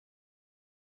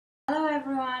Hello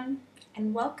everyone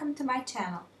and welcome to my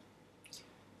channel.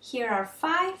 Here are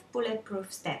 5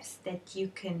 bulletproof steps that you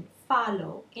can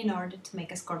follow in order to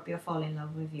make a Scorpio fall in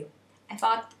love with you. I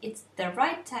thought it's the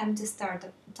right time to start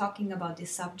talking about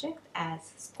this subject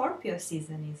as Scorpio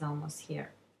season is almost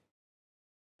here.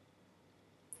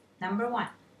 Number 1,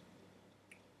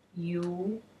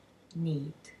 you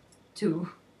need to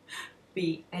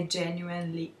be a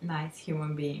genuinely nice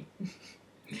human being.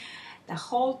 The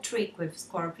whole trick with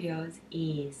Scorpios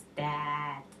is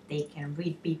that they can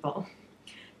read people.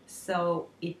 So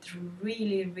it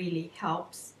really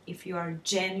helps if you are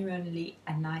genuinely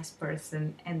a nice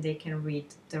person and they can read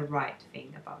the right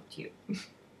thing about you.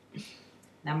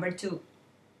 Number two,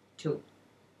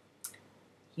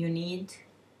 you need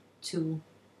to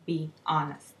be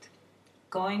honest.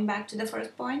 Going back to the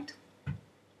first point,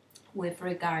 with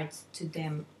regards to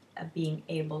them being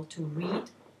able to read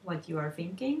what you are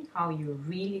thinking, how you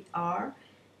really are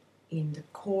in the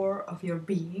core of your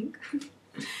being,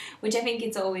 which I think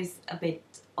it's always a bit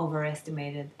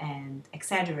overestimated and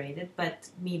exaggerated, but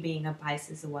me being a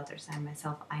Pisces, a water sign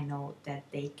myself, I know that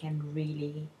they can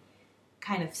really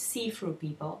kind of see through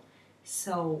people.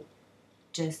 So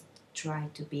just try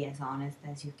to be as honest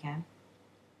as you can.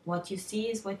 What you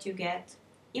see is what you get.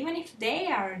 Even if they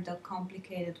are the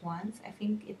complicated ones, I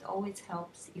think it always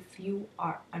helps if you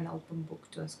are an open book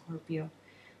to a Scorpio.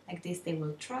 Like this, they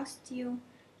will trust you,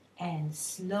 and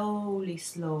slowly,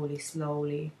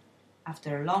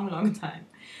 after a long time,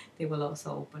 they will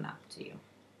also open up to you.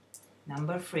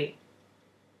 Number 3,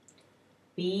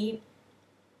 be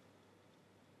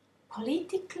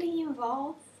politically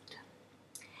involved.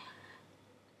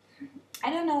 I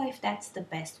don't know if that's the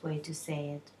best way to say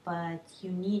it, but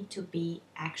you need to be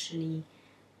actually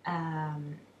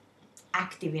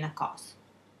active in a cause.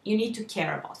 You need to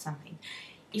care about something.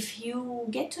 If you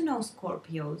get to know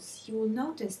Scorpios, you will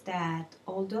notice that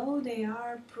although they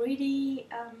are pretty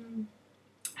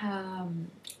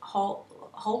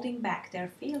holding back their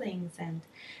feelings, and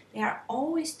they are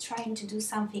always trying to do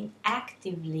something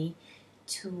actively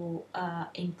to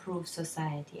improve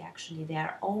society. Actually, they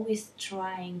are always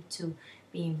trying to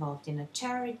be involved in a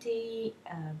charity,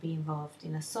 be involved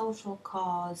in a social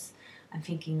cause. I'm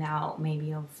thinking now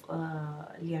maybe of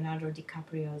Leonardo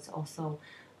DiCaprio's also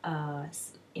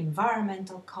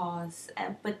environmental cause.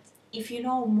 But if you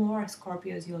know more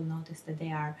Scorpios, you'll notice that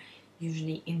they are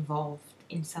usually involved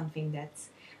in something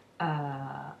that's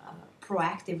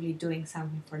proactively doing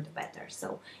something for the better.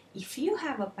 So if you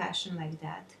have a passion like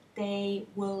that, they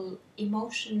will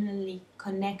emotionally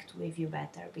connect with you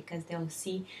better, because they'll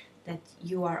see that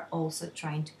you are also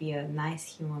trying to be a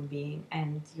nice human being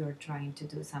and you're trying to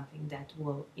do something that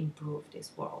will improve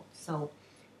this world. So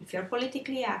if you're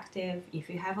politically active, if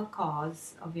you have a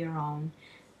cause of your own,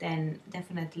 then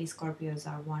definitely Scorpios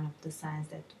are one of the signs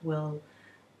that will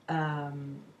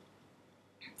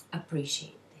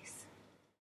appreciate this.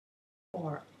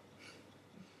 Or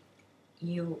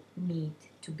you need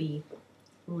to be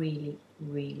really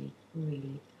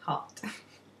hot.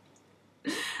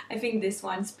 I think this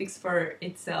one speaks for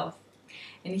itself.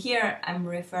 And here I'm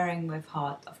referring with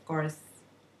hot, of course,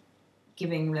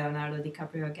 giving Leonardo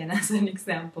DiCaprio again as an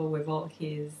example with all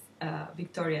his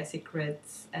Victoria's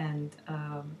Secrets and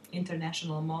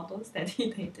international models that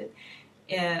he dated.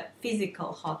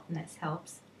 Physical hotness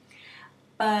helps.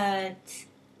 But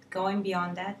going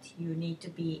beyond that, you need to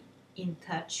be in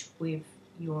touch with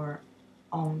your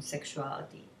own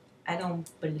sexuality. I don't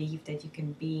believe that you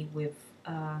can be with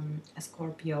a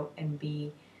Scorpio and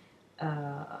be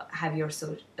have your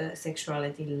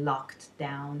sexuality locked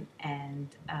down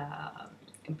and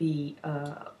be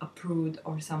a prude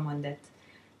or someone that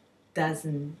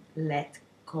doesn't let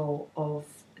go of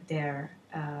their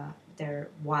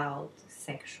wild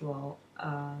sexual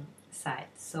side.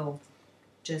 So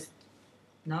just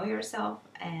know yourself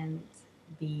and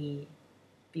be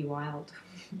wild.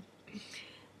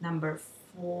 Number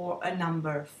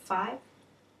 5,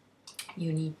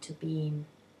 you need to be,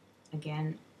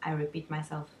 again, I repeat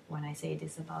myself when I say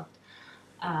this about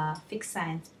fixed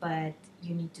signs, but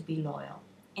you need to be loyal.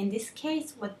 In this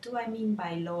case, what do I mean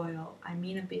by loyal? I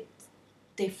mean a bit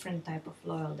different type of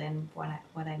loyal than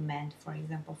what I meant, for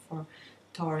example, for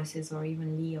Tauruses or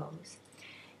even Leos.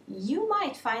 You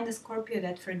might find a Scorpio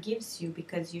that forgives you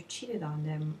because you cheated on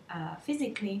them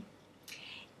physically.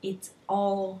 It's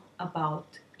all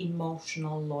about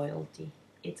emotional loyalty.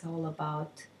 It's all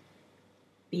about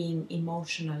being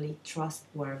emotionally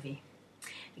trustworthy,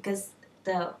 because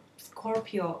the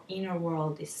Scorpio inner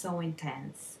world is so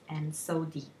intense and so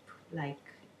deep, like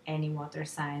any water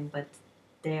sign, but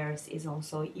theirs is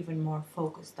also even more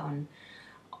focused on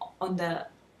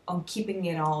on keeping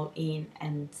it all in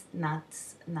and not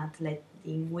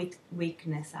letting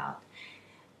weakness out.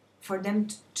 For them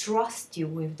to trust you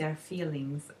with their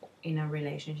feelings in a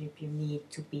relationship, you need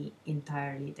to be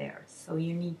entirely there. So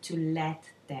you need to let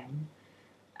them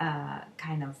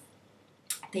kind of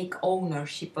take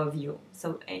ownership of you.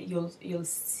 So you'll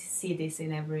see this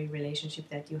in every relationship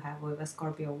that you have with a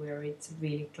Scorpio, where it's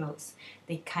really close.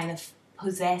 They kind of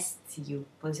possess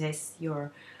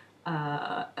your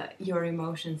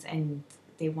emotions, and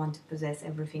they want to possess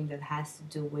everything that has to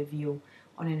do with you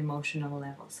on an emotional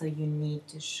level. So you need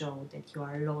to show that you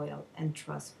are loyal and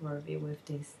trustworthy with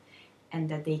this, and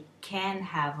that they can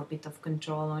have a bit of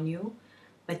control on you,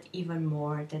 but even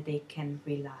more that they can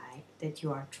rely that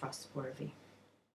you are trustworthy.